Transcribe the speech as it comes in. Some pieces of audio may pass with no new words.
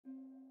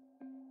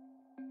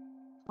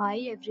Hi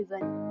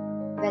everyone,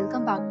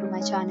 welcome back to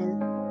my channel,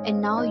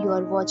 and now you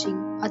are watching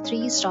a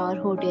 3-star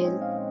hotel.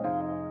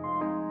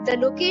 The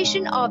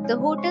location of the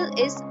hotel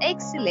is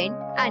excellent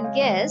and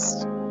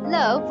guests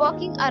love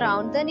walking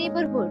around the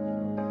neighborhood.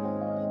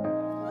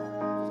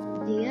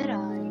 There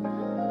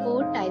are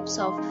 4 types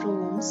of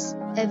rooms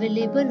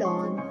available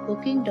on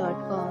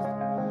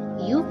booking.com.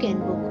 You can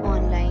book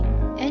online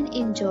and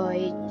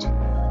enjoy it.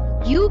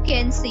 You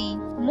can see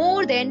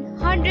more than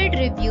 100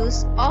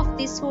 reviews of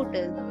this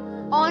hotel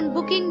on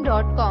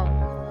booking.com.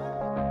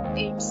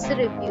 Its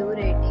review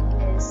rating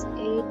is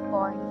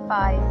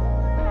 8.5,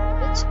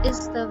 which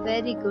is the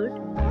very good.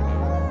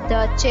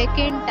 The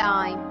check-in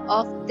time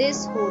of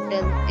this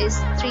hotel is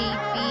 3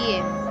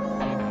 p.m.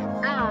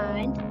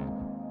 and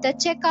the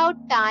checkout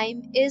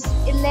time is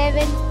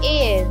 11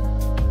 a.m.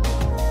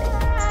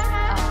 Pets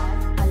are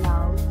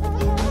allowed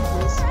in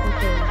this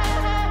hotel.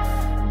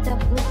 The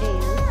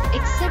hotel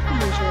accepts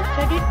major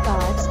credit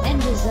cards and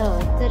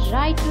reserve the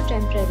right to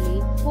temporarily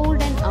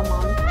hold an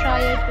amount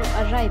prior to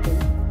arrival.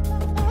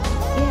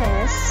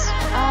 Guests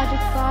are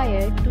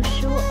required to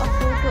show a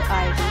photo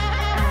ID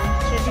and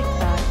credit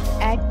card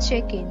at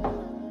check-in.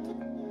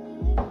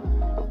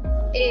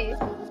 If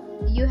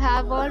you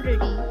have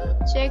already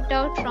checked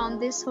out from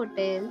this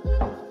hotel,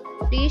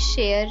 please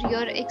share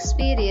your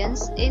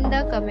experience in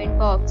the comment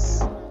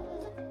box.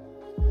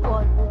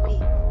 For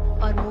booking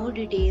or more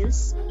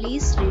details,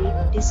 please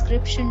read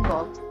description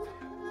box.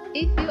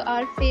 If you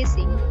are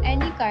facing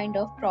any kind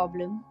of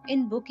problem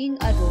in booking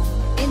a room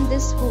in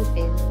this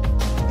hotel,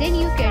 then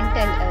you can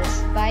tell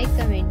us by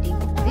commenting.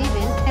 We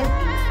will help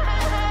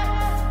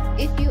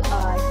you. If you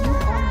are new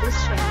on this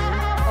channel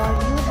or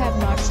you have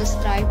not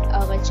subscribed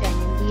our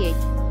channel yet,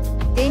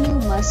 then you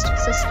must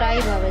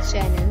subscribe our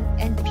channel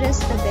and press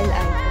the bell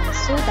icon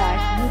so that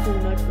you do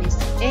not miss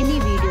any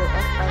video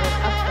of our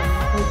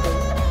upcoming hotel.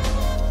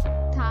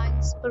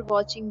 Thanks for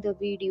watching the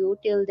video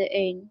till the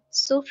end.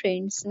 So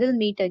friends, we'll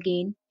meet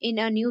again in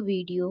a new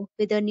video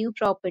with a new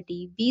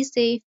property. Be safe.